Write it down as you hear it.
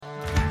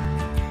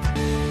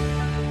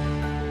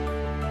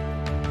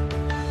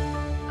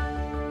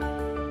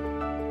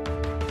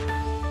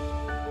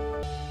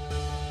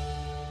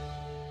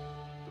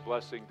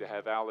blessing to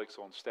have Alex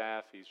on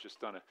staff. He's just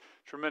done a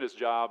tremendous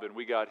job, and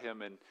we got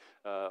him in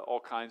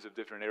all kinds of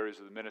different areas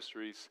of the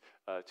ministries.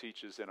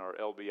 Teaches in our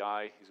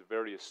LBI. He's a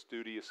very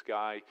studious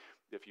guy.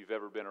 If you've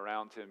ever been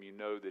around him, you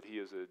know that he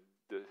is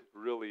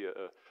really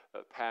a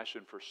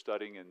passion for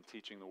studying and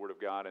teaching the Word of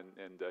God,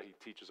 and he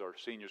teaches our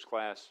seniors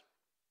class.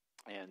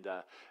 And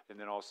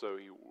then also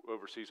he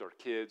oversees our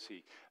kids.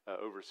 He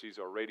oversees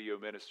our radio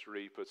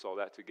ministry, puts all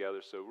that together.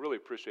 So really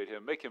appreciate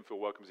him. Make him feel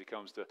welcome as he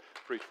comes to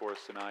preach for us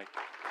tonight.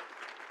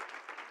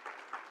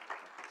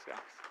 Thanks,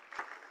 Alex.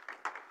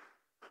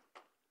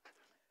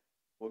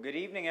 Well, good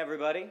evening,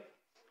 everybody.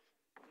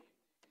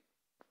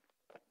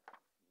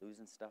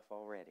 Losing stuff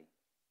already.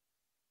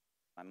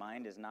 My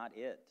mind is not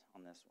it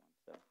on this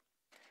one.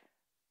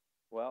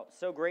 Well,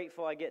 so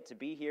grateful I get to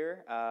be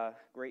here.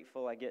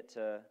 Grateful I get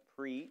to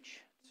preach.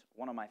 It's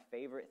one of my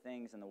favorite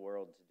things in the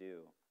world to do.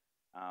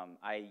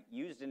 I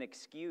used an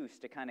excuse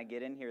to kind of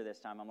get in here this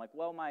time. I'm like,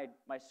 well,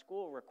 my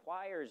school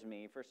requires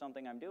me for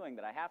something I'm doing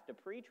that I have to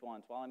preach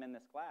once while I'm in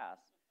this class.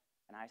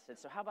 And I said,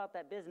 so how about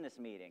that business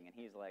meeting? And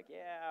he's like,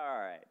 yeah, all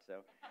right.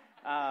 So,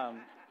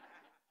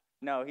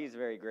 no, he's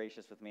very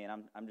gracious with me,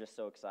 and I'm just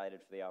so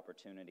excited for the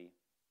opportunity.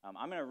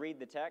 I'm going to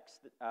read the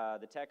text.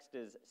 The text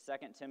is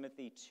 2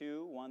 Timothy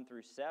 2, 1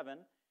 through 7.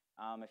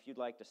 If you'd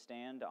like to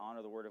stand to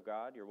honor the Word of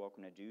God, you're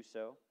welcome to do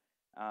so.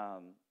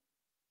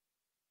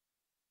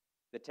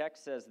 The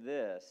text says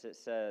this. It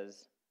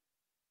says,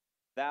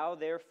 "Thou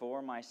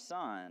therefore, my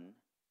son,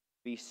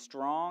 be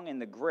strong in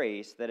the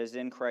grace that is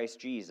in Christ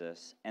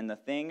Jesus, and the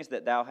things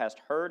that thou hast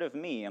heard of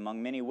me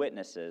among many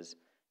witnesses,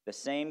 the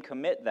same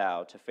commit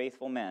thou to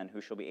faithful men who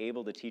shall be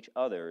able to teach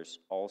others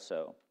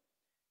also.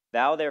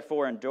 Thou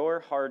therefore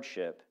endure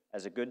hardship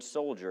as a good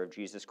soldier of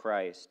Jesus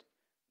Christ.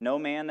 No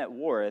man that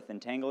warreth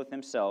entangleth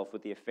himself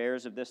with the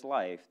affairs of this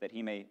life, that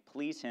he may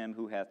please him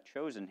who hath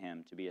chosen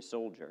him to be a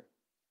soldier.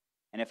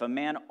 And if a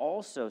man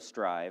also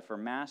strive for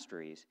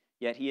masteries,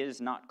 yet he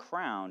is not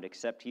crowned,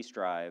 except he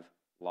strive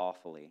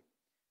lawfully.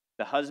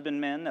 The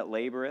husbandman that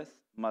laboreth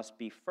must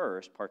be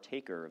first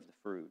partaker of the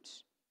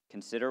fruits.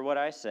 Consider what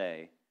I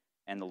say,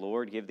 and the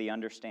Lord give thee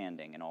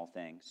understanding in all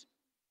things."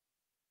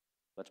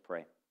 Let's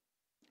pray.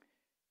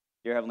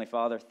 Dear Heavenly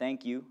Father,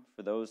 thank you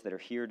for those that are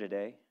here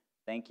today.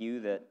 Thank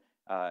you that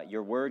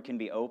your word can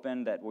be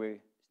opened, that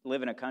we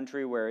live in a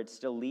country where it's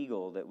still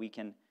legal, that we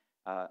can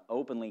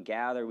openly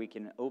gather, we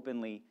can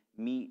openly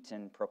meet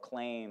and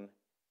proclaim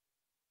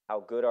how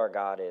good our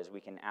God is.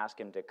 We can ask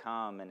him to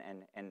come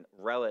and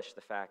relish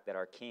the fact that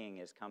our King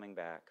is coming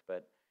back.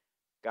 But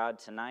God,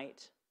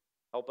 tonight,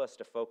 help us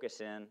to focus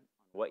in on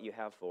what you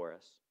have for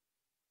us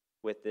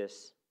with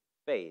this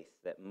faith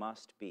that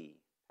must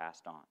be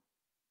passed on.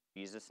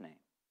 In Jesus' name.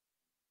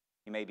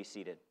 You may be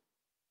seated.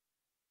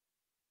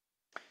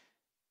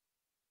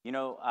 You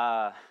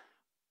know,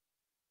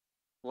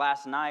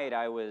 last night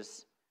I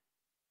was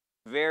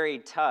very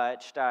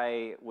touched.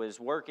 I was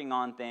working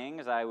on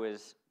things. I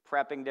was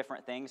prepping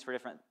different things for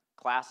different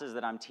classes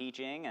that I'm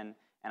teaching, and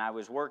I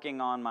was working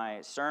on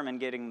my sermon,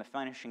 getting the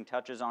finishing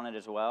touches on it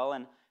as well.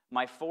 And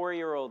my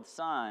 4-year-old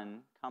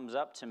son comes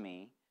up to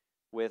me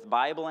with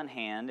Bible in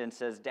hand and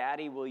says,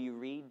 "Daddy, will you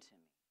read to me?"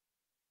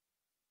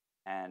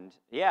 And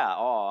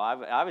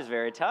I was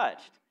very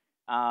touched.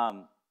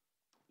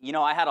 You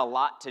know, I had a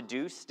lot to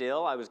do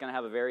still. I was going to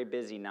have a very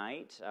busy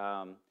night,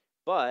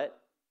 but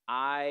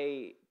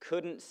I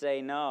couldn't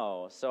say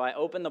no. So I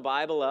opened the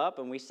Bible up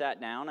and we sat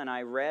down and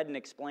I read and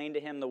explained to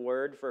him the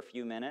Word for a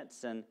few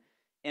minutes, and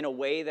in a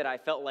way that I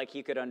felt like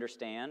he could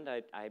understand.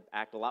 I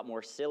act a lot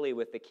more silly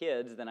with the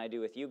kids than I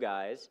do with you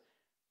guys,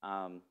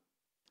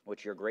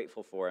 which you're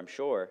grateful for, I'm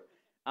sure.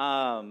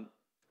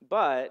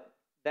 But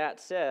that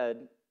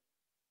said,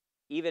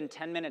 even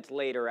 10 minutes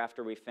later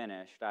after we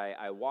finished,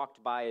 I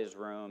walked by his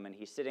room, and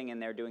he's sitting in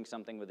there doing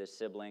something with his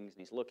siblings,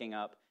 and he's looking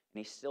up, and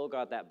he's still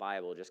got that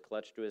Bible just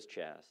clutched to his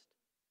chest.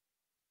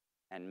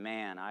 And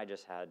man, I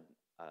just had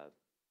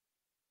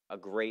a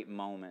great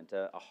moment,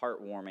 a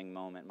heartwarming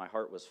moment. My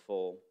heart was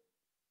full.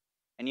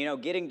 And you know,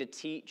 getting to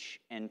teach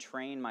and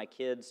train my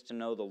kids to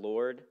know the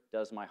Lord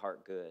does my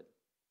heart good.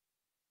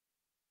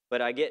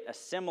 But I get a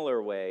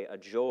similar way, a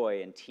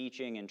joy in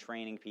teaching and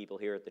training people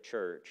here at the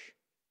church.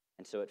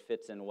 And so it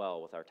fits in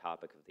well with our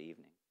topic of the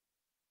evening.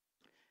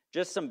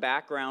 Just some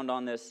background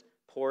on this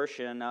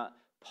portion.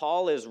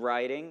 Paul is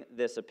writing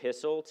this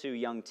epistle to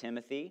young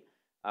Timothy,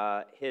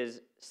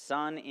 his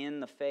son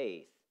in the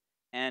faith.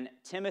 And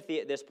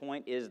Timothy at this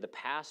point is the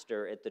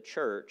pastor at the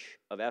church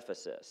of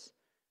Ephesus.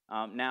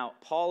 Now,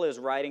 Paul is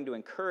writing to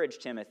encourage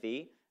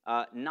Timothy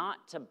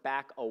not to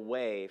back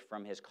away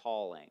from his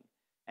calling.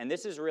 And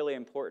this is really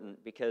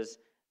important because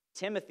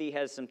Timothy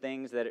has some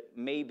things that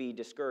may be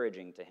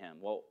discouraging to him.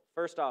 Well,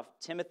 first off,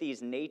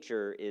 Timothy's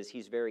nature is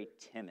he's very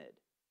timid.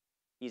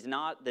 He's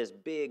not this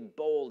big,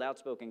 bold,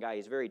 outspoken guy.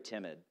 He's very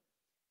timid.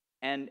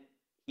 And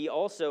he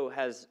also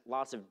has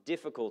lots of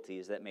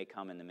difficulties that may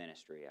come in the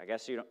ministry. I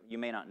guess you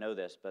may not know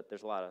this, but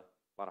there's a lot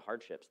of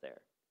hardships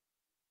there.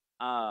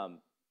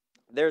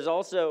 There's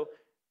also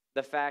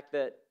the fact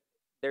that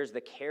there's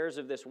the cares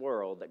of this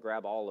world that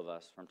grab all of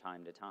us from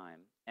time to time.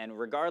 And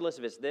regardless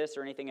if it's this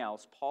or anything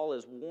else, Paul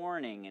is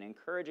warning and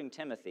encouraging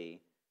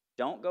Timothy,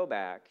 don't go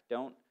back,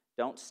 don't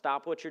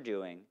stop what you're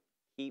doing,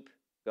 keep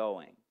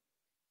going.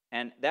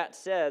 And that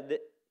said,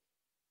 that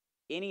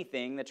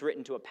anything that's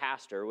written to a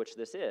pastor, which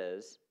this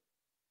is,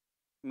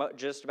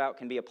 just about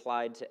can be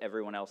applied to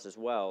everyone else as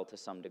well to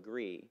some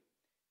degree.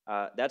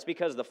 That's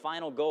because the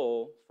final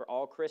goal for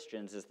all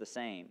Christians is the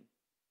same.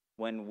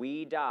 When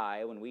we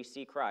die, when we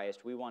see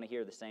Christ, we want to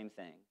hear the same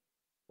thing.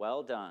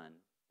 Well done,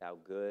 thou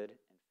good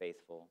and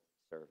faithful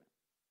servant.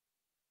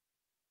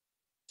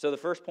 So the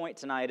first point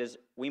tonight is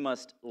we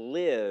must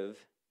live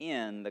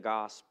in the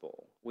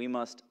gospel. We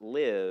must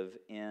live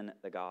in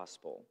the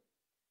gospel.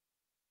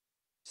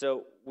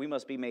 So we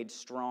must be made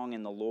strong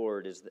in the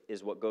Lord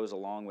is what goes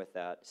along with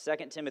that.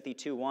 2 Timothy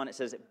 2:1, it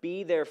says,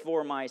 be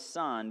therefore, my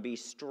son, be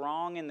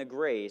strong in the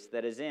grace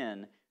that is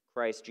in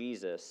Christ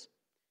Jesus.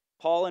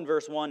 Paul in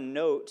verse 1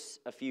 notes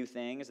a few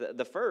things.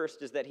 The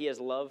first is that he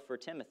has love for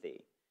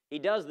Timothy. He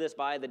does this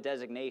by the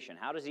designation.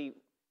 How does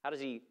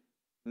he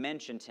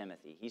mention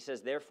Timothy? He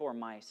says, therefore,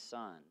 my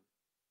son.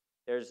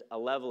 There's a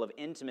level of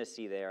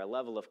intimacy there, a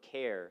level of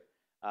care.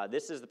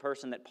 This is the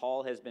person that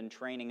Paul has been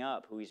training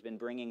up, who he's been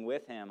bringing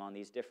with him on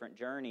these different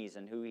journeys,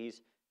 and who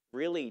he's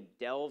really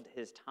delved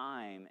his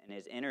time and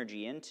his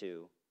energy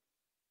into.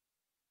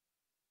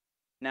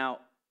 Now,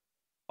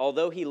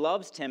 although he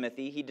loves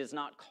Timothy, he does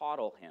not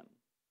coddle him.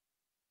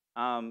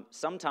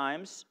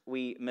 Sometimes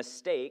we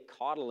mistake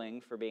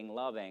coddling for being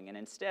loving, and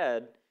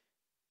instead,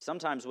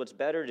 sometimes what's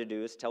better to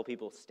do is tell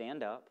people,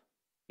 stand up,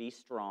 be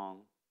strong,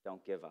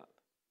 don't give up.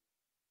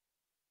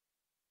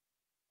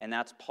 And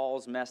that's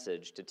Paul's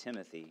message to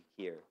Timothy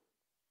here.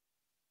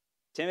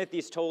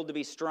 Timothy's told to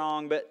be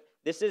strong, but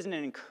this isn't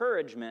an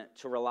encouragement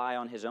to rely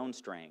on his own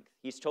strength.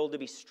 He's told to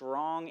be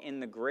strong in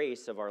the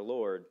grace of our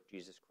Lord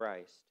Jesus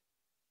Christ.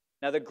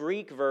 Now, the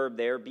Greek verb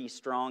there, be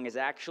strong, is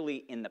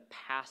actually in the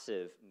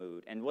passive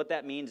mood. And what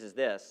that means is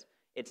this.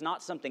 It's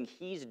not something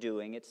he's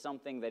doing. It's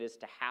something that is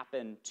to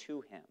happen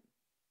to him.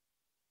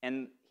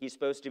 And he's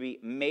supposed to be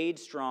made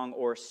strong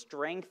or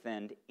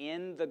strengthened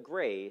in the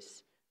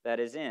grace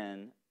that is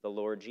in the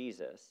Lord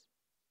Jesus.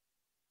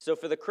 So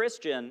for the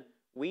Christian,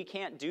 we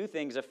can't do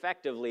things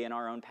effectively in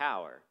our own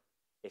power.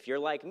 If you're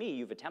like me,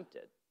 you've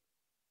attempted.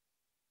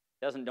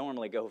 It doesn't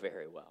normally go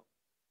very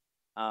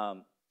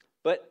well.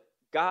 But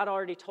God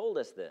already told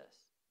us this.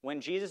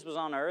 When Jesus was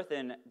on earth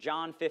in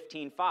John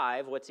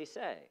 15:5, what's he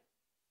say?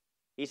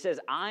 He says,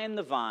 I am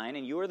the vine,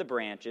 and you are the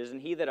branches,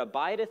 and he that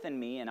abideth in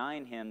me, and I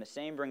in him, the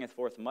same bringeth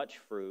forth much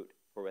fruit,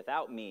 for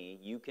without me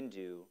you can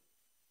do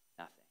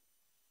nothing.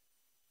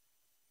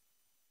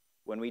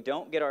 When we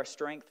don't get our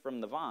strength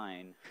from the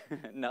vine,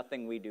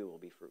 nothing we do will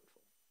be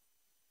fruitful.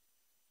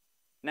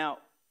 Now,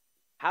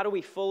 how do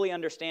we fully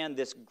understand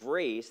this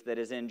grace that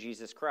is in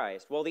Jesus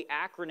Christ? Well, the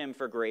acronym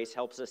for grace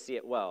helps us see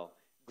it well.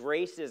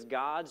 Grace is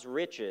God's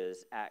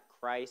riches at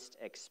Christ's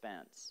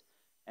expense.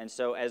 And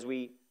so as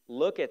we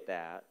look at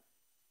that,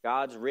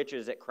 God's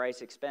riches at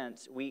Christ's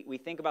expense, we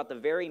think about the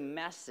very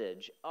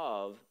message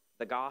of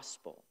the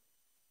gospel.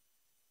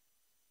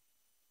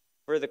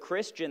 For the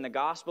Christian, the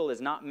gospel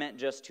is not meant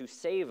just to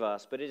save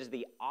us, but it is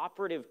the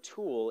operative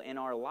tool in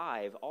our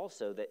life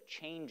also that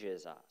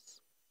changes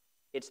us.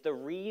 It's the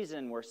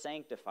reason we're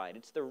sanctified.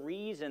 It's the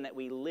reason that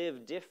we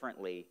live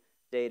differently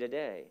day to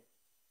day.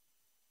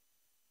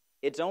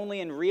 It's only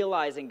in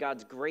realizing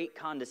God's great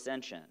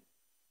condescension,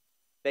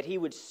 that he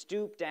would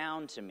stoop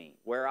down to me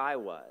where I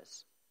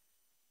was,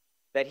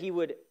 that he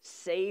would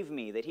save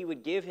me, that he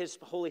would give his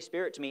Holy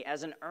Spirit to me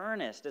as an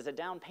earnest, as a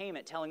down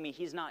payment, telling me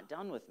he's not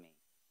done with me.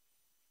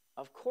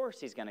 Of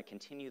course he's going to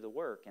continue the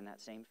work in that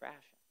same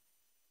fashion.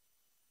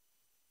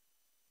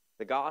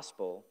 The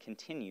gospel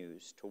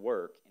continues to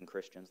work in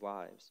Christians'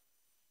 lives.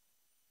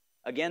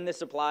 Again,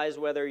 this applies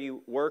whether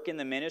you work in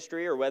the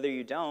ministry or whether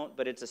you don't,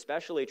 but it's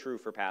especially true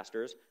for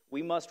pastors.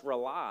 We must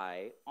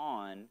rely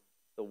on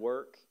the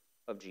work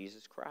of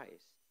Jesus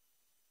Christ.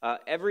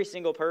 Every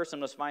single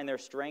person must find their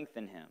strength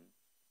in him,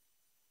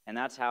 and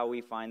that's how we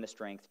find the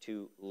strength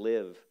to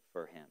live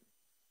for him.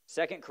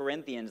 2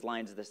 Corinthians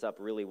lines this up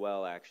really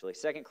well, actually.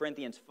 2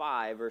 Corinthians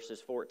 5,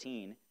 verses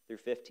 14 through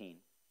 15.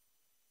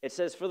 It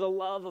says, for the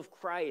love of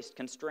Christ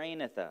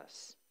constraineth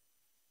us,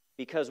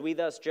 because we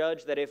thus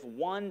judge that if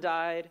one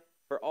died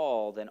for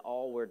all, then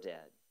all were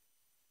dead.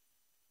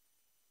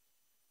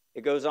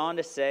 It goes on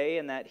to say,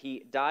 and that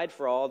he died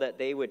for all, that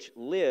they which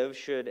live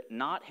should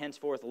not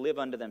henceforth live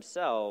unto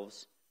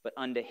themselves, but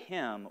unto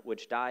him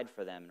which died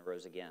for them and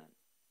rose again.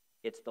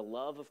 It's the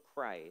love of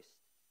Christ,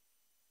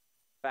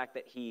 the fact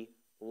that he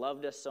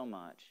loved us so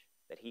much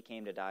that he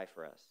came to die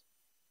for us,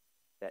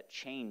 that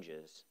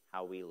changes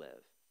how we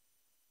live.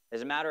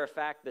 As a matter of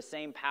fact, the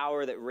same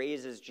power that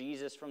raises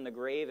Jesus from the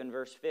grave in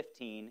verse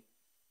 15,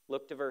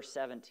 look to verse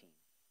 17.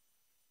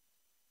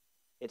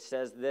 It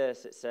says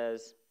this, it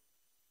says,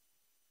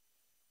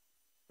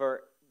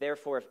 for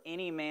therefore if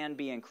any man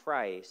be in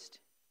Christ,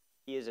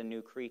 he is a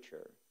new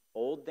creature.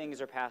 Old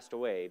things are passed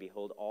away,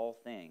 behold, all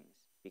things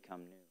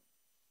become new.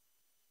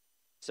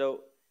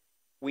 So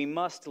we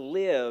must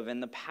live in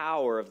the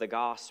power of the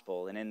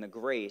gospel and in the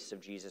grace of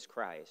Jesus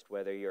Christ,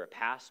 whether you're a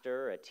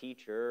pastor, a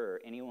teacher,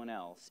 or anyone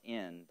else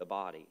in the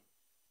body.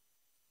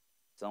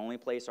 It's the only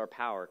place our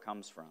power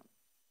comes from.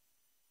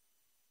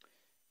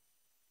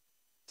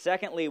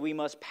 Secondly, we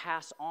must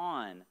pass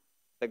on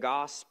the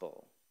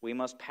gospel. We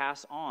must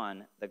pass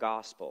on the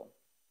gospel.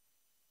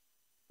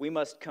 We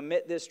must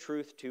commit this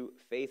truth to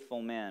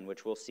faithful men,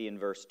 which we'll see in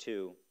verse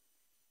 2.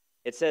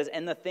 It says,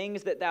 "And the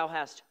things that thou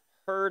hast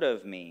heard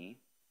of me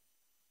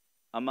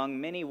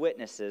among many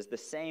witnesses, the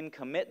same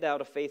commit thou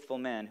to faithful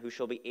men, who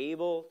shall be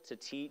able to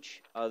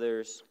teach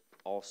others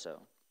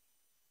also."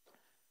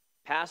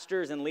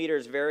 Pastors and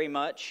leaders, very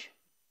much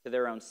to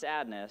their own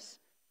sadness,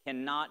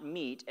 cannot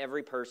meet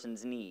every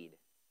person's need.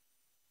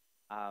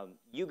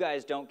 You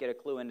guys don't get a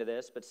clue into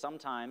this, but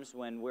sometimes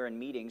when we're in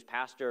meetings,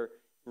 pastor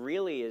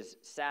really is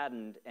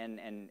saddened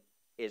and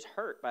is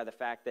hurt by the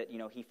fact that,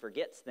 he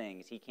forgets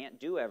things. He can't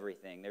do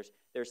everything.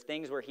 There's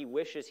things where he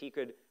wishes he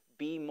could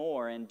be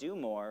more and do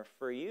more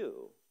for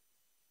you.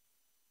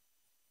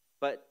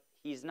 But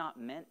he's not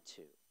meant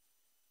to.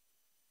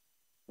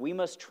 We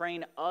must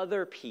train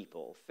other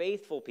people,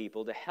 faithful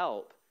people, to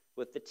help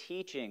with the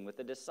teaching, with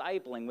the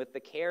discipling, with the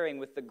caring,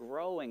 with the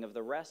growing of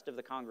the rest of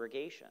the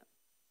congregation.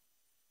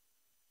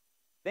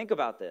 Think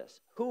about this.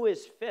 Who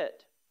is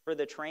fit for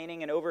the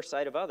training and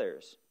oversight of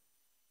others?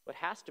 Well, it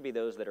has to be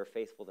those that are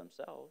faithful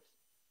themselves.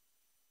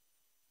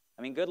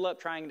 I mean, good luck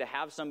trying to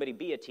have somebody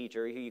be a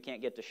teacher who you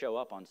can't get to show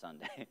up on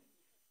Sunday.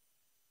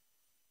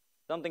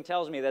 Something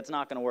tells me that's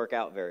not going to work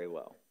out very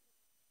well.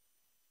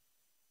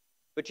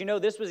 But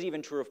this was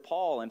even true of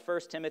Paul. In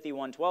 1 Timothy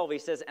 1:12, he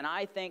says, "And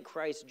I thank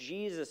Christ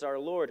Jesus our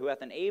Lord, who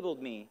hath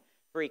enabled me,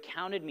 for he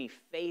counted me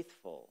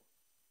faithful,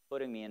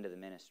 putting me into the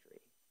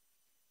ministry."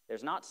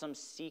 There's not some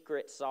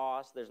secret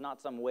sauce. There's not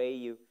some way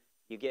you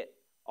get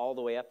all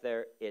the way up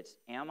there. It's,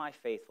 am I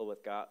faithful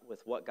with God,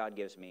 with what God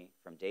gives me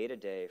from day to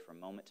day, from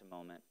moment to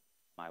moment?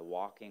 Am I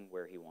walking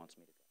where he wants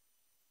me to go?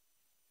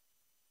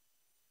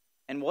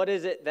 And what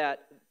is it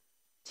that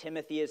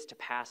Timothy is to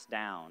pass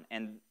down,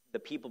 and the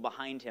people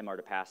behind him are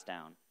to pass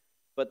down?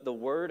 But the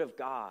word of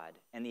God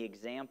and the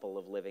example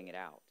of living it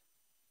out.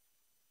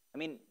 I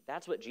mean,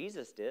 that's what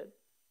Jesus did.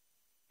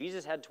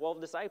 Jesus had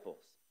 12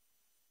 disciples.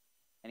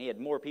 And he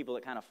had more people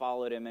that kind of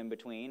followed him in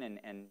between,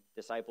 and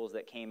disciples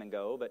that came and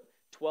go, but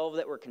 12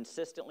 that were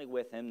consistently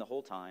with him the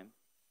whole time.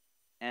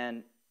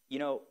 And,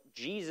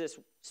 Jesus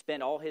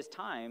spent all his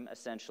time,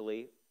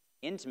 essentially,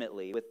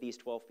 intimately with these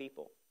 12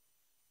 people.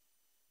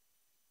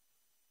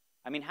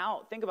 I mean,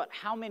 think about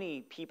how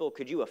many people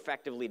could you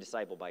effectively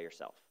disciple by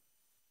yourself?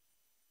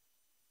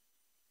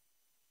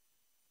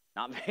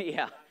 Not very,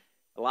 yeah.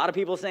 A lot of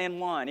people saying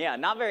one. Yeah,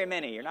 not very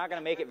many. You're not going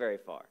to make it very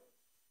far.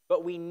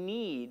 But we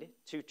need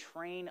to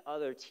train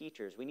other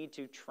teachers. We need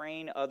to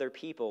train other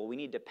people. We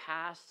need to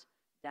pass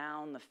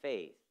down the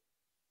faith.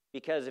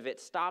 Because if it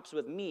stops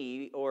with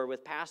me or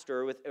with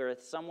pastor or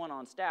with someone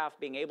on staff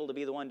being able to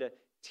be the one to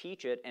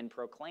teach it and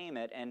proclaim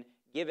it and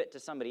give it to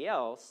somebody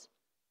else,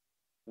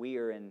 we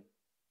are in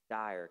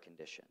dire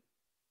condition.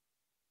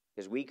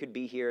 Because we could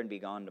be here and be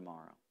gone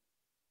tomorrow.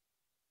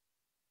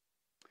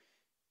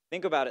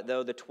 Think about it,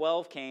 though. The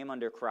 12 came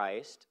under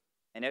Christ.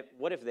 And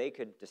what if they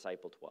could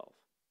disciple 12?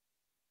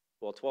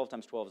 Well, 12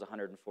 times 12 is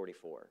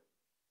 144.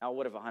 Now,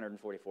 what if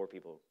 144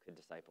 people could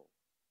disciple?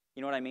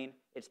 You know what I mean?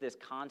 It's this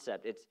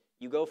concept.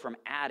 You go from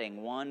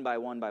adding one by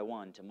one by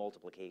one to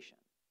multiplication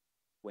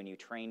when you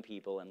train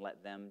people and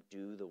let them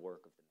do the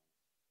work of the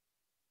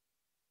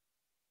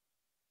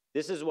ministry.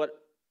 This is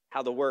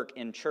how the work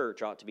in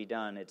church ought to be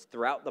done. It's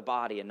throughout the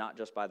body and not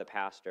just by the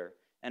pastor.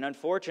 And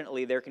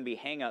unfortunately, there can be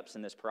hang-ups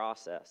in this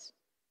process.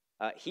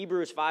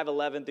 Hebrews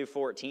 5:11 through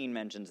 14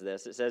 mentions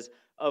this. It says,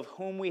 "Of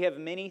whom we have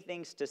many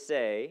things to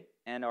say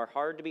and are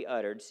hard to be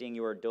uttered, seeing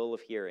you are dull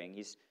of hearing."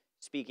 He's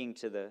speaking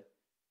to the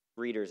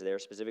readers there,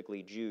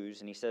 specifically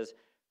Jews. And he says,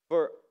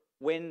 "For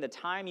when the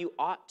time you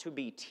ought to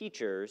be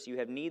teachers, you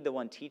have need the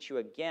one teach you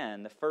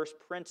again the first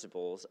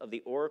principles of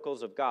the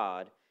oracles of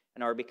God,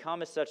 and are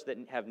become as such that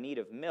have need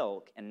of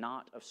milk and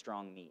not of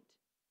strong meat.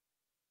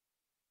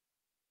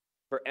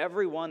 For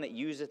every one that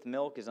useth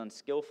milk is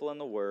unskillful in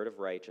the word of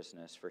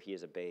righteousness, for he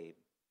is a babe."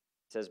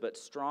 It says, "But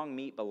strong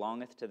meat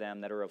belongeth to them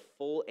that are of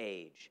full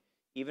age,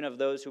 even of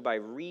those who by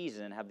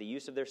reason have the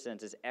use of their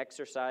senses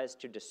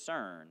exercised to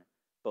discern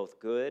both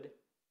good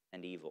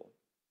and evil."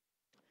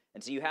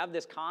 And so you have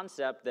this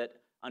concept that,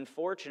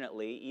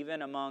 unfortunately,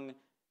 even among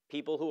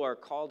people who are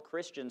called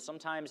Christians,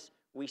 sometimes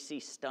we see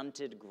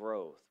stunted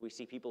growth. We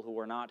see people who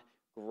are not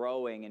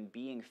growing and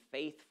being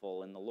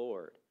faithful in the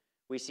Lord.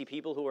 We see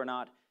people who are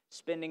not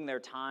spending their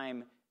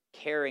time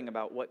caring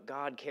about what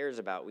God cares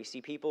about. We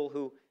see people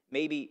who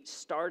maybe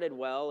started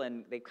well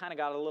and they kind of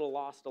got a little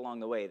lost along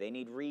the way. They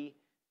need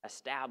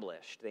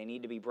re-established. They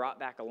need to be brought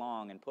back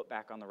along and put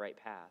back on the right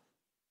path.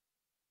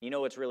 You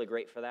know what's really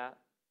great for that?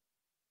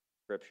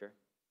 Scripture.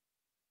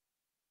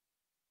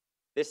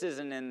 This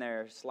isn't in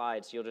their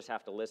slides, so you'll just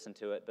have to listen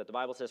to it. But the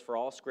Bible says, "For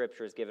all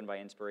Scripture is given by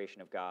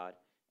inspiration of God,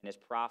 and is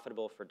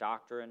profitable for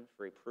doctrine,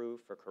 for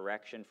reproof, for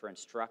correction, for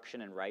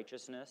instruction in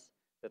righteousness,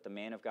 that the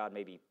man of God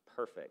may be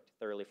perfect,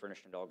 thoroughly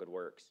furnished into all good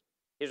works.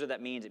 Here's what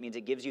that means. It means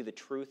it gives you the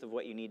truth of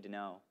what you need to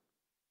know.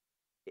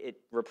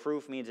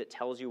 Reproof means it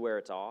tells you where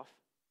it's off.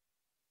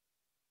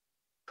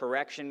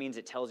 Correction means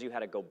it tells you how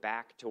to go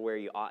back to where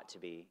you ought to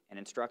be. And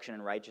instruction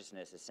in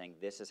righteousness is saying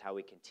this is how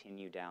we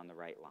continue down the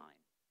right line.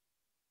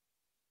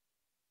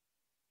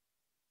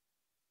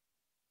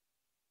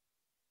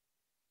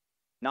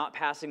 Not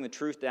passing the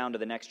truth down to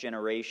the next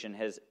generation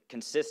has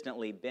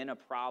consistently been a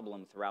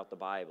problem throughout the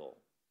Bible,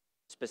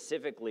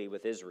 specifically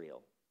with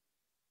Israel.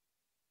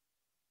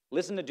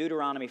 Listen to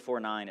Deuteronomy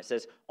 4:9. It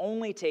says,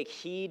 "Only take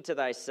heed to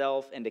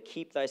thyself and to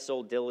keep thy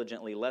soul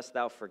diligently, lest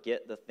thou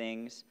forget the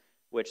things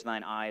which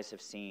thine eyes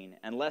have seen,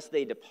 and lest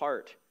they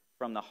depart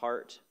from the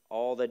heart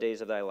all the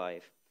days of thy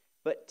life.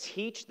 But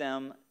teach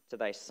them to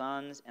thy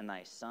sons and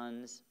thy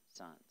sons'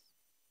 sons."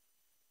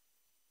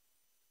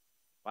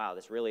 Wow,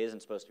 this really isn't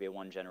supposed to be a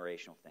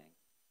one-generational thing.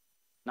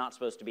 Not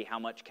supposed to be how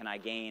much can I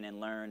gain and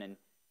learn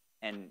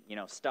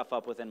and stuff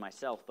up within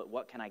myself, but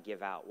what can I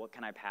give out? What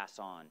can I pass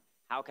on?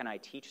 How can I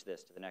teach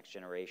this to the next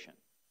generation?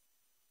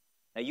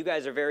 Now, you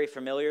guys are very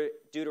familiar.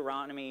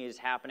 Deuteronomy is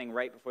happening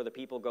right before the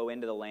people go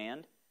into the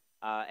land,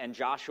 and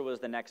Joshua is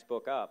the next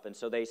book up. And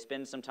so they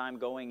spend some time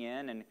going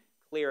in and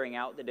clearing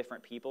out the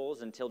different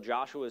peoples until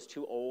Joshua is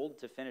too old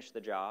to finish the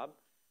job.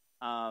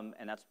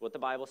 And that's what the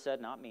Bible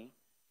said, not me.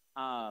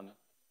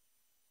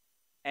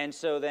 And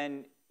so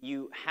then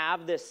you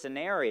have this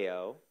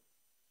scenario,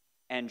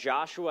 and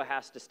Joshua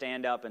has to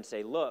stand up and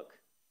say, look,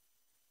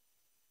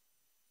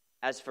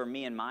 as for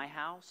me and my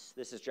house,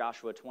 this is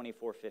Joshua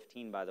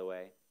 24:15, by the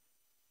way.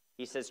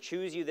 He says,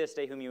 choose you this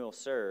day whom you will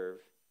serve.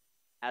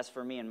 As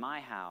for me and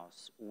my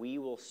house, we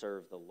will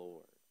serve the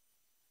Lord.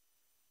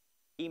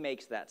 He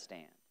makes that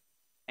stand.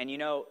 And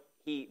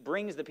he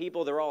brings the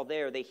people, they're all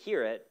there, they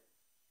hear it.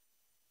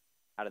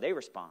 How do they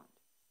respond?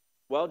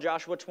 Well,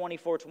 Joshua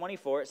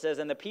 24:24, it says,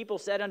 "And the people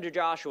said unto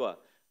Joshua,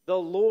 the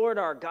Lord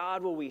our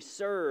God will we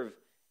serve,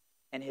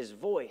 and his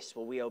voice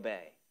will we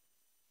obey."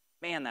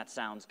 Man, that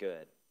sounds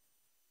good.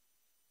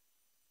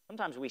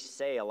 Sometimes we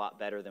say a lot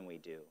better than we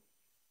do.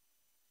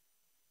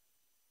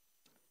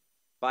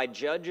 By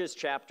Judges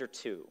chapter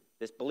 2,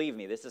 believe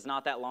me, this is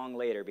not that long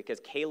later, because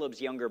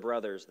Caleb's younger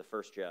brother is the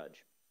first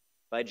judge.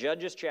 By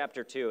Judges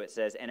chapter 2, it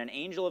says, "And an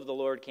angel of the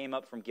Lord came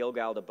up from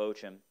Gilgal to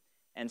Bochim,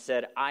 and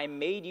said, I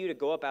made you to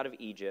go up out of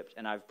Egypt,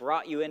 and I've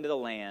brought you into the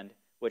land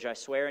which I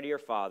swear unto your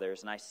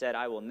fathers. And I said,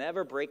 I will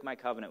never break my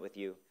covenant with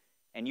you,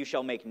 and you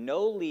shall make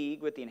no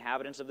league with the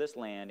inhabitants of this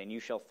land, and you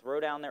shall throw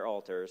down their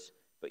altars,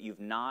 but you've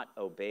not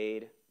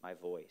obeyed my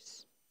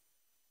voice.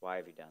 Why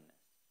have you done this?"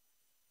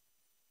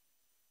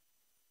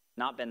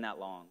 Not been that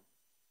long.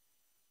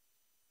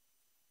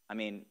 I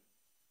mean,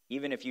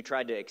 even if you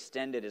tried to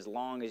extend it as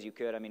long as you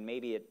could,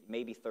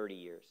 maybe 30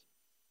 years.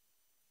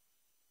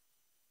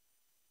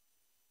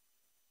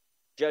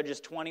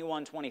 Judges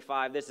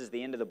 21:25, this is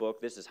the end of the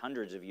book. This is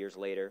hundreds of years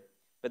later.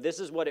 But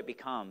this is what it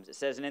becomes. It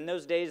says, "And in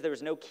those days there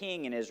was no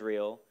king in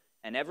Israel,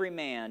 and every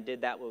man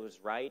did that what was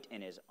right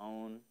in his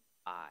own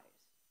eyes."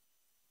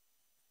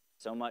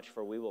 So much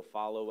for we will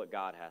follow what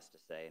God has to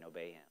say and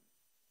obey him.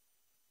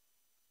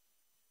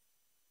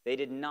 They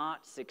did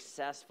not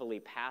successfully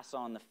pass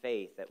on the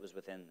faith that was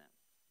within them.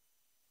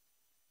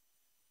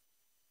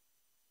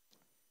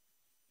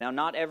 Now,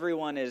 not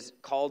everyone is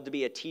called to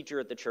be a teacher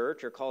at the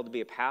church or called to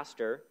be a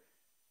pastor.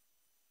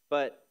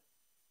 But,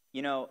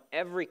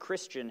 every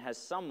Christian has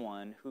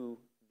someone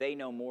who they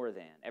know more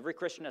than. Every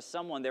Christian has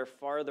someone they're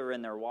farther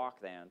in their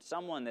walk than.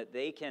 Someone that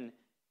they can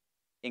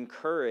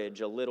encourage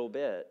a little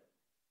bit.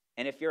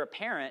 And if you're a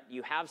parent,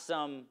 you have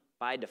some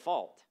by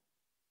default.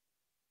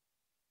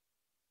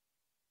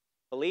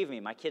 Believe me,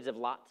 my kids have a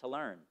lot to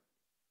learn.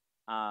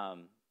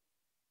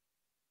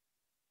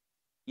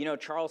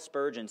 Charles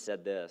Spurgeon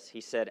said this. He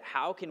said,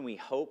 "How can we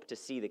hope to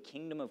see the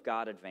kingdom of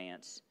God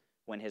advance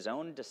when his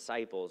own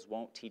disciples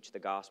won't teach the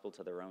gospel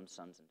to their own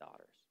sons and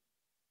daughters?"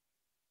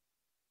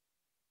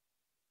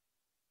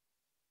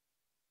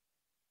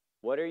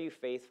 What are you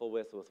faithful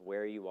with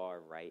where you are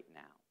right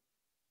now?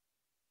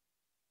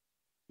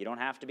 You don't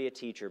have to be a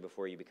teacher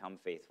before you become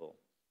faithful.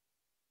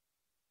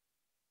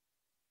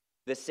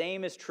 The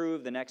same is true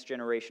of the next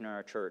generation in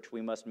our church.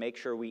 We must make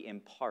sure we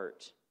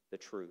impart the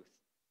truth.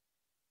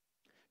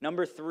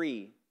 Number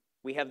 3,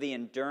 we have the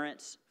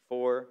endurance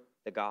for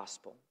the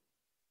gospel.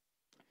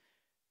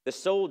 The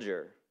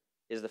soldier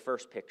is the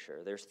first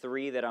picture. There's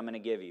 3 that I'm going to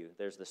give you.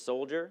 There's the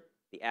soldier,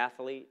 the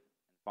athlete,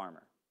 and the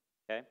farmer.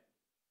 Okay?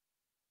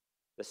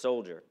 The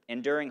soldier,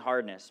 enduring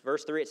hardness.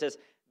 Verse 3, it says,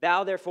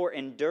 "Thou therefore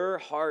endure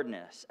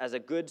hardness as a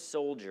good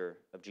soldier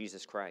of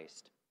Jesus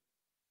Christ."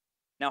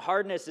 Now,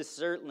 hardness is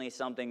certainly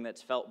something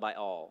that's felt by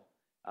all.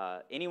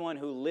 Anyone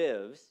who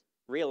lives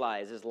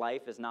realizes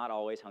life is not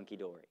always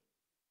hunky-dory.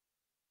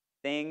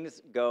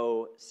 Things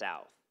go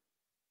south.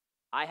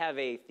 I have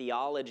a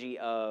theology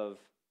of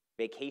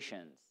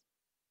vacations,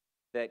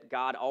 that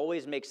God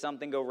always makes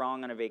something go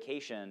wrong on a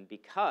vacation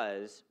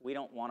because we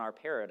don't want our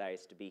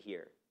paradise to be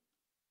here.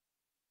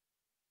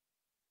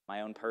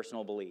 My own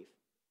personal belief.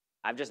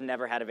 I've just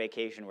never had a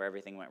vacation where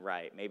everything went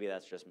right. Maybe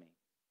that's just me.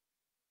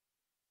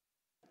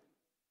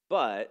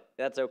 but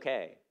that's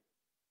okay.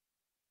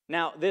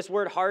 Now, this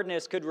word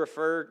hardness could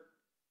refer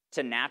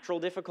to natural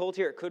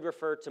difficulty, or it could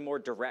refer to more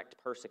direct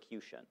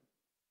persecution,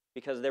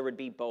 because there would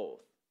be both.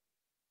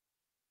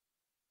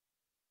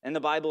 And the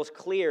Bible is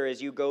clear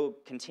as you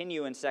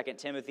continue in 2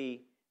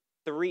 Timothy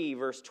 3,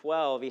 verse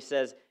 12. He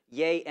says,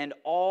 "Yea, and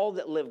all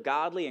that live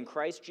godly in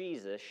Christ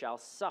Jesus shall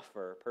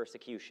suffer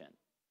persecution."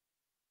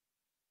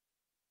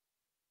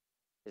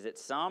 Is it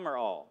some or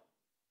all?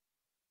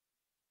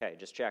 Okay,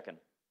 just checking.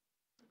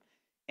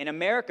 In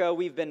America,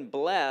 we've been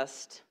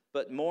blessed,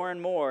 but more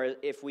and more,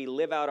 if we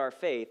live out our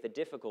faith, the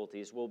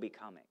difficulties will be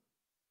coming.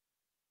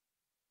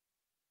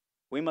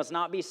 We must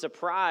not be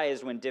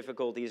surprised when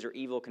difficulties or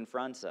evil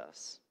confronts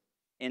us.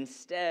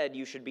 Instead,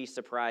 you should be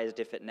surprised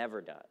if it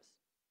never does,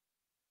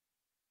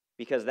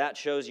 because that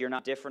shows you're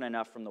not different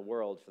enough from the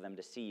world for them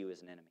to see you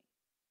as an enemy.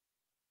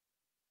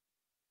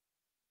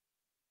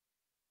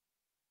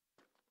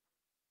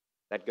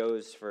 That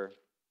goes for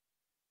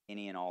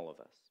any and all of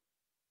us.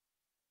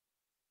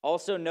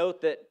 Also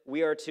note that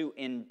we are to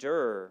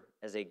endure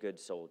as a good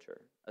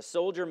soldier. A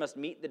soldier must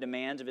meet the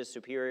demands of his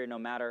superior no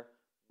matter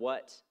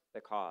what the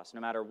cost, no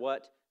matter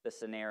what the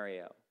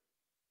scenario.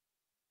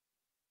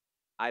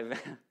 I've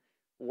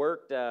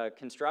worked a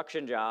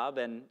construction job,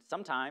 and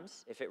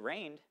sometimes, if it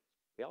rained,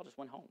 we all just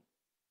went home.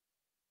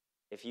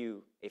 If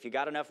you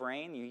got enough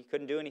rain, you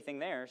couldn't do anything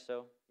there,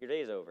 so your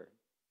day's over.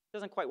 It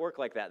doesn't quite work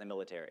like that in the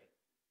military.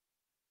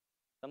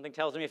 Something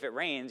tells me if it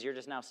rains, you're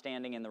just now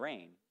standing in the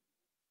rain.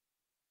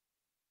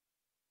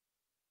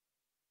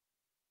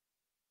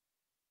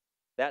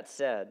 That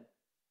said,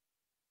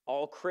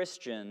 all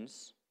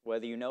Christians,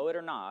 whether you know it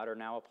or not, are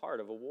now a part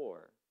of a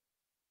war.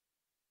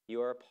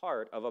 You are a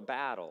part of a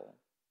battle.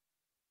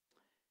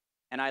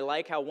 And I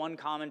like how one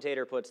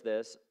commentator puts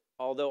this: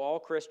 although all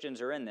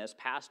Christians are in this,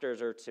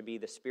 pastors are to be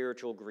the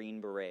spiritual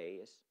Green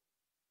Berets.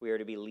 We are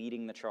to be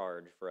leading the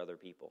charge for other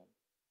people.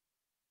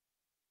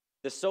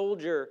 The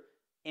soldier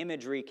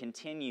imagery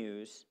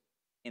continues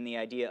in the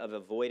idea of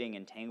avoiding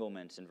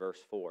entanglements in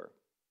verse 4.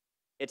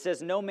 It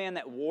says, "No man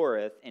that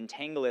warreth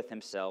entangleth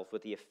himself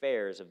with the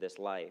affairs of this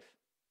life,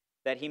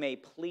 that he may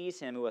please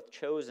him who hath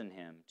chosen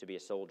him to be a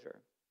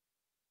soldier."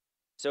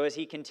 So as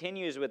he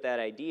continues with that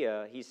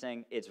idea, he's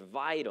saying it's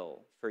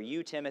vital for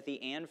you,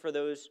 Timothy, and for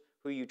those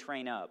who you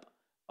train up,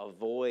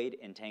 avoid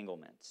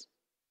entanglements.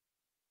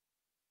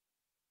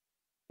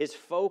 His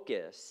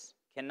focus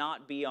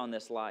cannot be on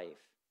this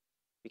life,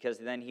 because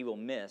then he will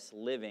miss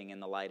living in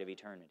the light of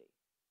eternity.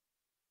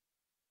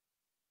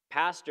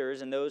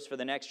 Pastors and those for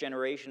the next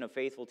generation of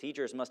faithful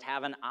teachers must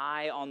have an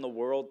eye on the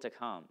world to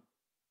come.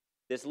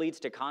 This leads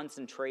to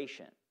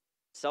concentration,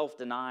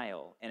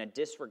 self-denial, and a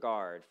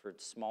disregard for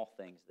small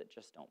things that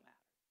just don't matter.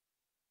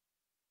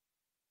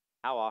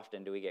 How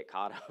often do we get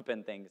caught up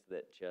in things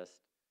that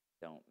just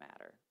don't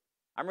matter?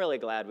 I'm really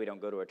glad we don't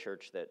go to a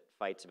church that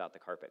fights about the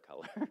carpet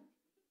color.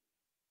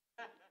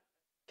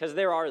 Because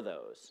there are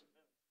those.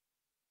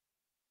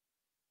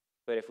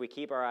 But if we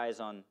keep our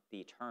eyes on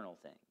the eternal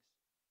things,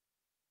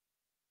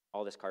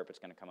 all this carpet's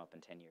going to come up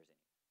in 10 years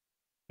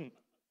anyway.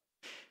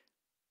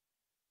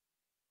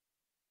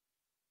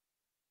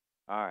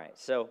 All right,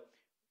 so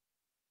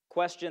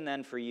question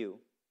then for you,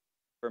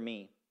 for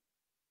me.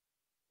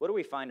 What do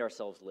we find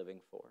ourselves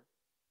living for?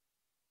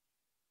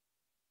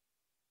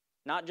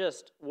 Not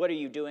just what are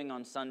you doing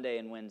on Sunday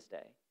and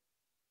Wednesday.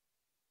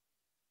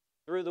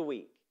 Through the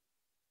week.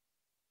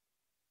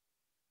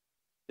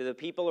 Do the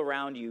people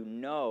around you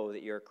know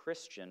that you're a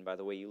Christian by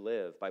the way you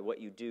live, by what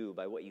you do,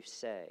 by what you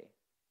say?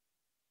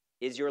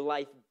 Is your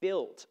life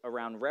built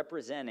around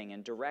representing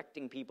and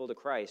directing people to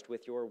Christ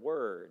with your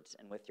words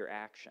and with your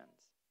actions?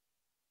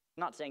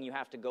 I'm not saying you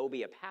have to go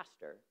be a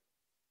pastor,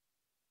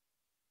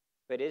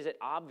 but is it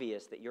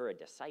obvious that you're a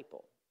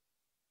disciple,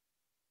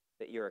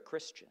 that you're a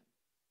Christian?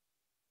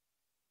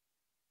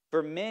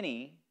 For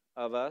many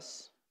of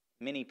us,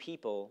 many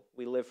people,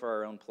 we live for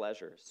our own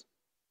pleasures.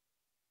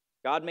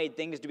 God made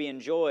things to be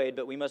enjoyed,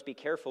 but we must be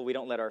careful we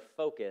don't let our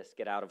focus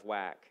get out of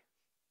whack.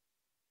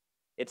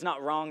 It's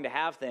not wrong to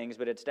have things,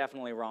 but it's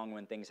definitely wrong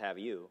when things have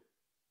you.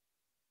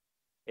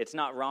 It's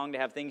not wrong to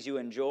have things you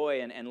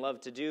enjoy and love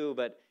to do,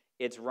 but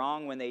it's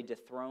wrong when they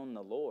dethrone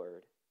the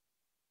Lord.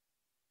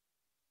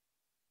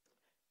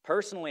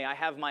 Personally, I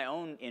have my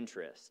own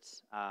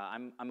interests.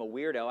 I'm a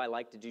weirdo. I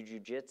like to do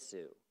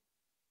jujitsu.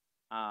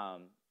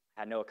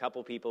 I know a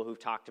couple people who've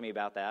talked to me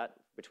about that,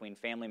 between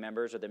family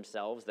members or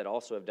themselves that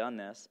also have done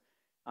this.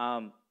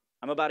 I'm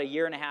about a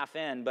year and a half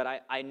in,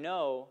 but I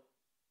know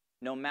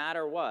no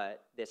matter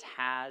what, this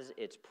has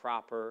its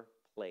proper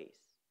place.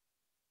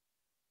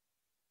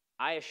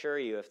 I assure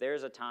you, if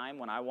there's a time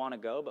when I want to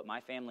go but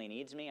my family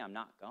needs me, I'm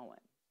not going.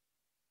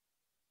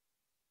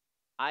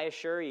 I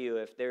assure you,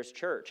 if there's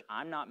church,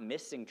 I'm not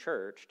missing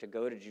church to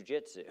go to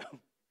jiu-jitsu.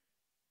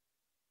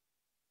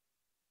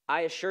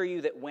 I assure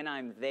you that when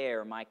I'm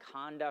there, my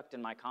conduct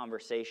and my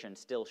conversation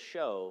still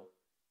show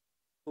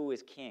who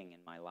is king in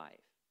my life.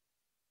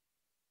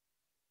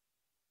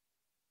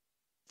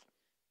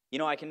 You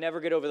know, I can never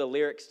get over the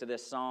lyrics to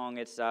this song.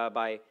 It's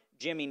by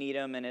Jimmy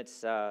Needham, and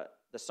it's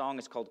The song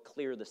is called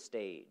Clear the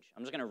Stage.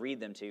 I'm just going to read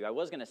them to you. I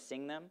was going to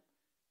sing them,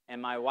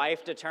 and my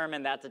wife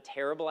determined that's a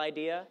terrible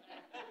idea.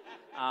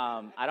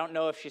 I don't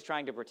know if she's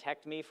trying to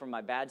protect me from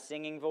my bad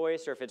singing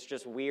voice or if it's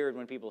just weird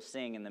when people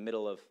sing in the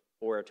middle of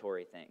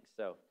oratory things.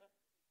 So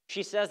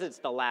she says it's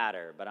the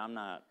latter, but I'm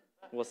not.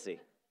 We'll see.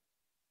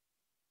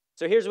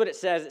 So here's what it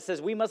says. It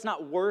says, we must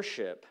not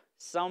worship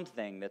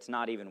something that's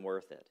not even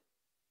worth it.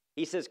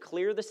 He says,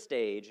 clear the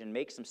stage and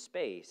make some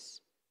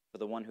space for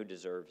the one who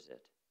deserves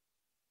it.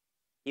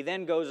 He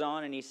then goes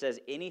on and he says,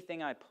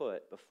 anything I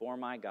put before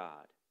my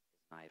God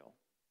is an idol.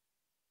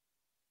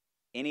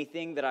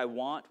 Anything that I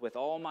want with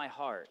all my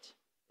heart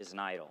is an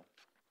idol.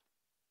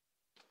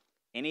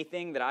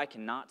 Anything that I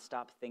cannot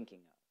stop thinking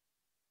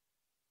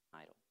of,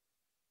 an idol.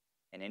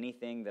 And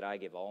anything that I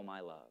give all my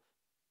love,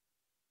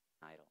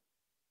 an idol.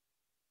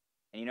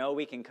 And you know,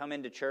 we can come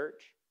into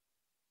church.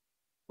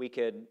 We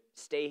could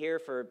stay here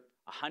for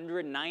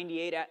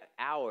 198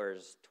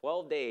 hours,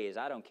 12 days,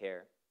 I don't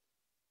care.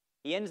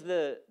 He ends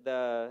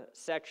the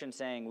section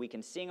saying we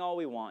can sing all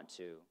we want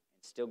to and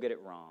still get it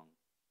wrong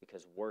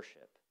because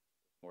worship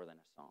is more than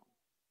a song.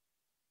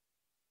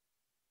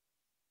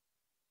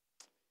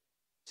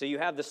 So you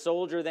have the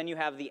soldier, then you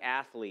have the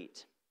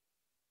athlete.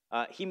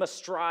 He must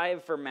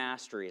strive for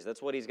masteries.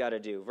 That's what he's got to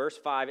do. Verse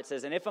 5, it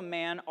says, and if a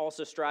man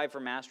also strive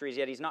for masteries,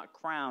 yet he's not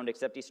crowned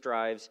except he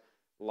strives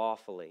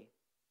lawfully.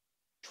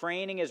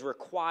 Training is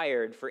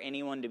required for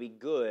anyone to be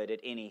good at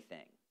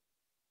anything.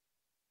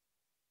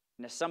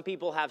 Now, some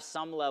people have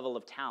some level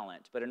of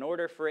talent, but in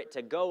order for it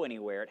to go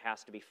anywhere, it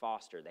has to be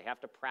fostered. They have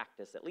to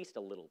practice at least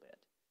a little bit.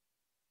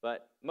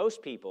 But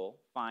most people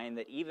find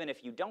that even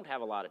if you don't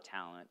have a lot of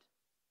talent,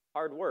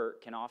 hard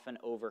work can often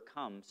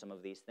overcome some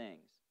of these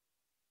things.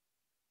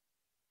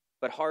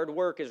 But hard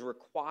work is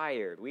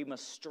required. We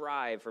must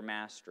strive for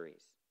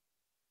masteries.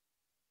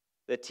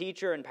 The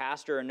teacher and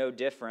pastor are no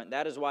different.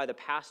 That is why the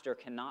pastor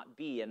cannot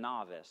be a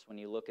novice when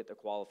you look at the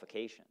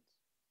qualifications.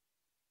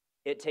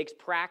 It takes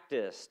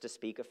practice to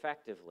speak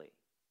effectively.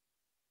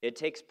 It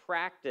takes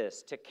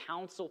practice to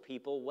counsel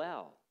people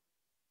well.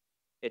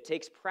 It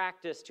takes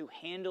practice to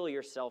handle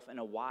yourself in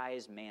a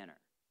wise manner.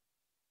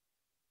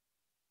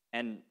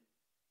 And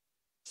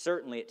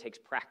certainly it takes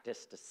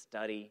practice to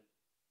study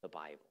the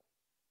Bible.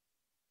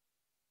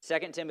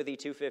 2 Timothy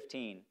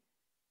 2:15,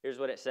 here's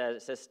what it says.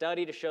 It says,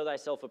 study to show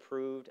thyself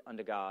approved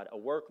unto God, a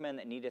workman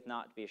that needeth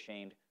not to be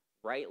ashamed,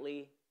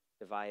 rightly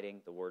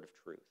dividing the word of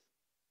truth.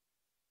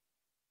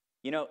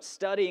 You know,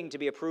 studying to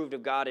be approved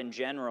of God in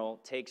general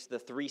takes the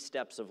 3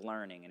 steps of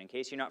learning. And in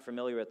case you're not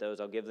familiar with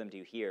those, I'll give them to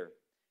you here.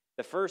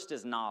 The first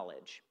is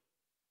knowledge.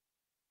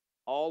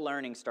 All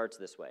learning starts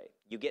this way.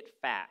 You get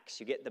facts.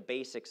 You get the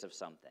basics of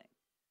something.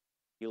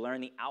 You learn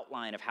the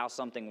outline of how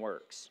something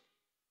works.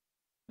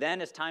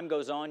 Then as time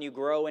goes on, you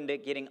grow into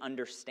getting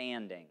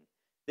understanding.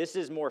 This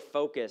is more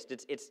focused.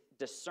 It's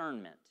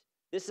discernment.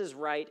 This is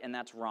right and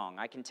that's wrong.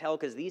 I can tell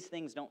because these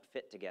things don't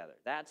fit together.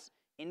 That's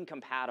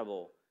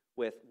incompatible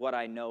with what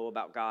I know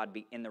about God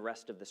in the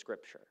rest of the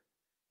Scripture.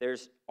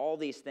 There's all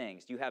these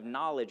things. You have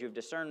knowledge, you have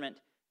discernment,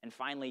 and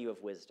finally you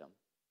have wisdom.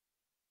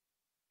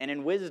 And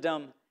in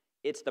wisdom,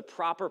 it's the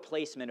proper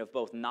placement of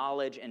both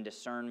knowledge and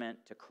discernment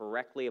to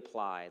correctly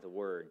apply the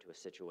word to a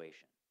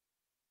situation.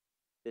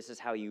 This is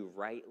how you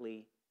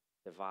rightly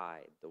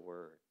divide the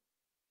word.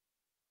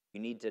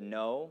 You need to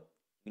know,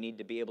 you need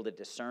to be able to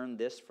discern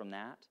this from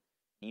that,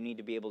 you need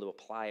to be able to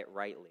apply it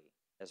rightly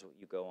as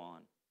you go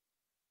on.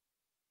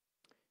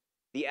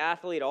 The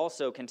athlete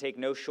also can take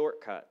no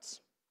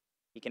shortcuts.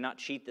 He cannot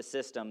cheat the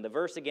system. The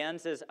verse again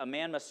says, a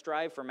man must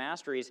strive for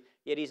masteries,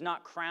 yet he's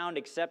not crowned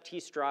except he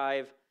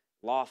strive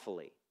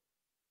lawfully.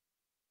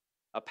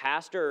 A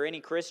pastor or any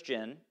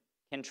Christian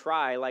can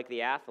try, like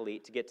the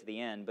athlete, to get to the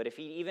end, but if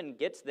he even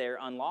gets there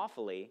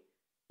unlawfully,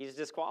 he's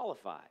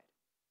disqualified.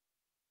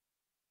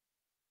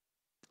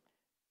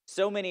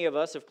 So many of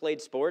us have played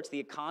sports.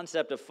 The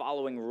concept of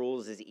following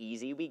rules is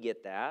easy. We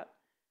get that.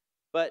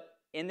 But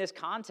in this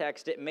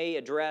context, it may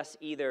address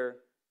either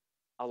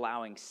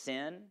allowing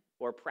sin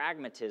or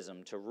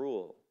pragmatism to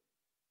rule.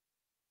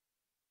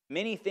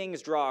 Many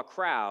things draw a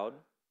crowd,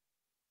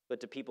 but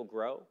do people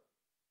grow?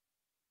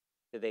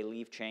 Do they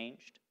leave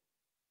changed?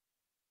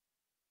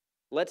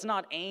 Let's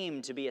not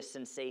aim to be a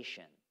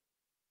sensation.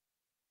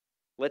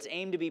 Let's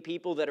aim to be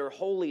people that are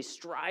wholly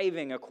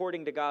striving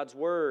according to God's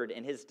word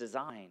and his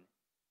design.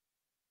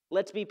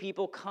 Let's be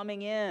people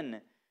coming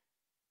in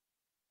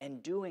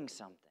and doing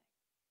something.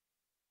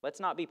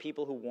 Let's not be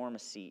people who warm a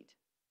seat.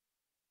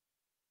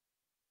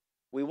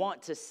 We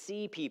want to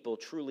see people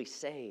truly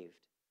saved.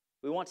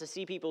 We want to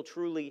see people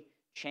truly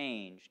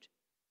changed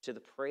to the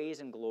praise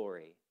and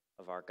glory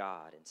of our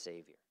God and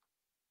Savior.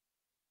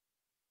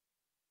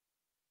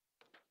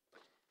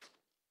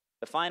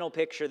 The final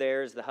picture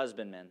there is the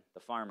husbandman, the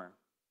farmer.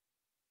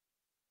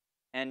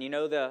 And you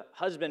know, the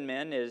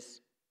husbandman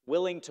is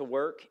willing to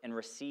work and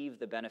receive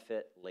the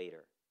benefit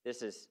later.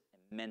 This is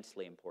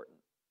immensely important.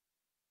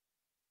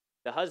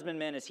 The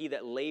husbandman is he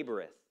that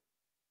laboreth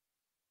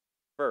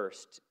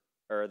first,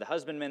 or the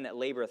husbandman that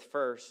laboreth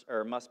first,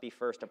 or must be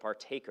first a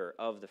partaker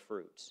of the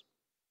fruits.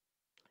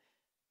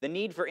 The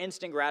need for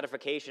instant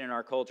gratification in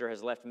our culture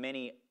has left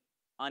many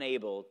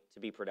unable to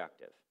be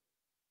productive.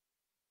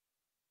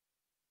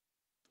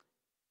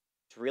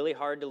 It's really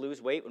hard to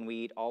lose weight when we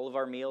eat all of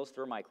our meals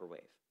through a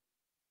microwave.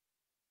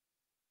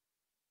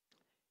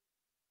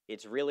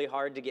 It's really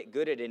hard to get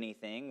good at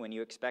anything when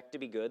you expect to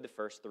be good the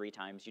first 3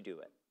 times you do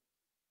it.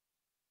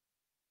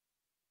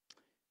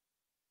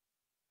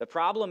 The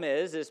problem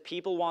is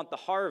people want the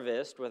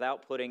harvest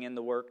without putting in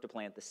the work to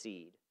plant the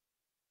seed.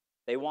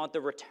 They want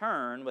the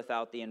return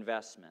without the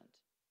investment.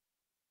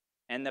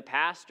 And the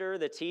pastor,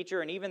 the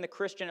teacher, and even the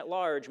Christian at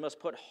large must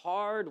put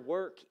hard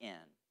work in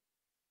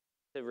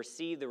to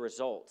receive the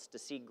results, to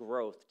see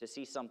growth, to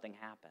see something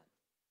happen.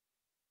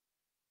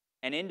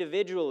 And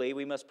individually,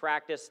 we must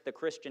practice the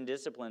Christian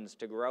disciplines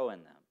to grow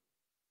in them.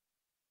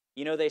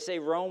 You know, they say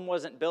Rome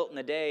wasn't built in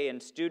a day,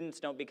 and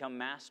students don't become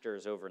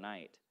masters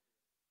overnight.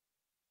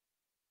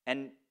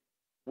 And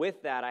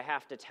with that, I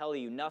have to tell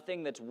you,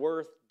 nothing that's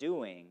worth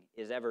doing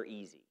is ever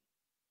easy.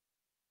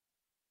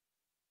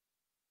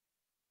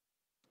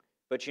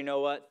 But you know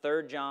what?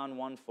 3 John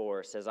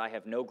 1:4 says, I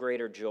have no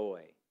greater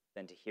joy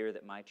than to hear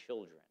that my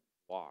children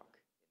walk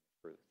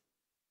in truth.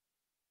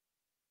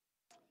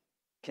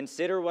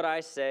 Consider what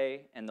I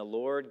say, and the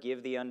Lord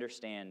give thee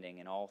understanding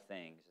in all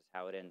things, is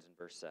how it ends in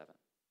verse 7.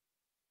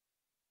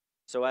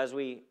 So as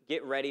we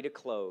get ready to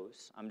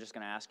close, I'm just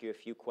going to ask you a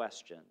few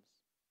questions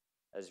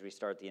as we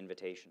start the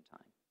invitation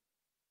time.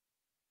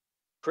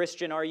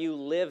 Christian, are you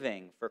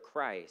living for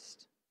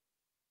Christ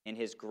in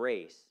His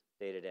grace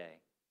day to day?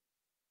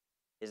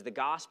 Is the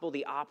gospel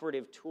the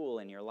operative tool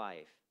in your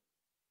life?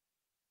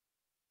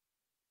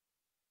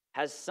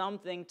 Has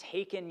something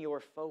taken your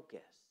focus?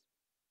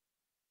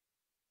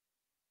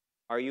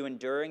 Are you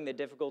enduring the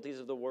difficulties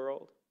of the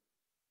world,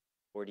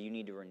 or do you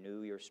need to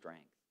renew your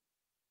strength?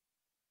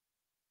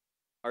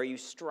 Are you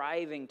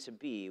striving to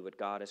be what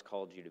God has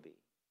called you to be?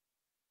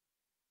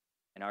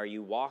 And are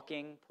you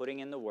walking, putting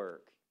in the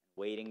work,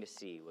 waiting to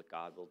see what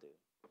God will do?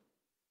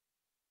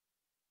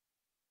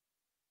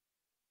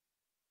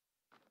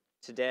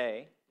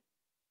 Today,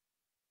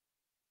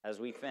 as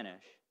we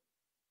finish,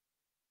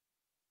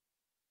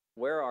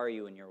 where are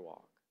you in your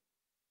walk?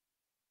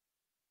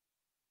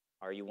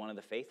 Are you one of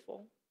the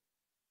faithful?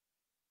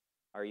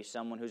 Are you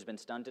someone who's been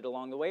stunted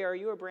along the way? Or are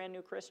you a brand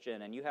new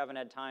Christian and you haven't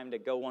had time to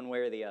go one way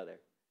or the other?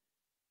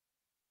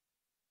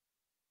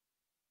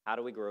 How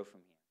do we grow from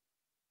here?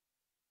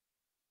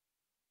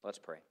 Let's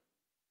pray.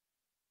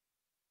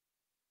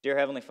 Dear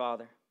Heavenly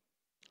Father,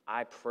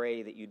 I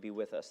pray that you'd be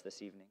with us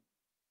this evening.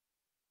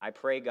 I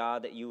pray,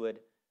 God, that you would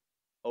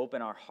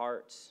open our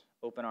hearts,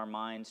 open our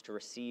minds to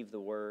receive the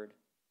word.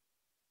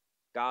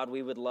 God,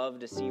 we would love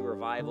to see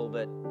revival,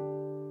 but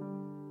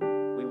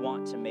we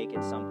want to make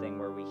it something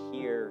where we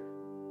hear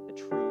the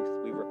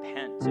truth. We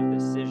repent of the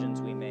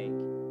decisions we make.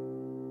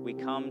 We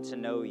come to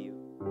know you.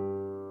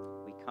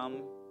 We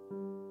come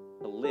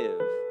to live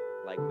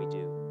like we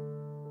do.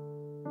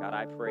 God,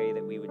 I pray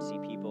that we would see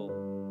people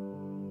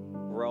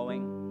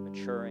growing,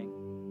 maturing.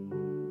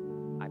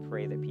 I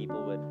pray that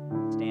people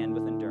would stand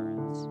with endurance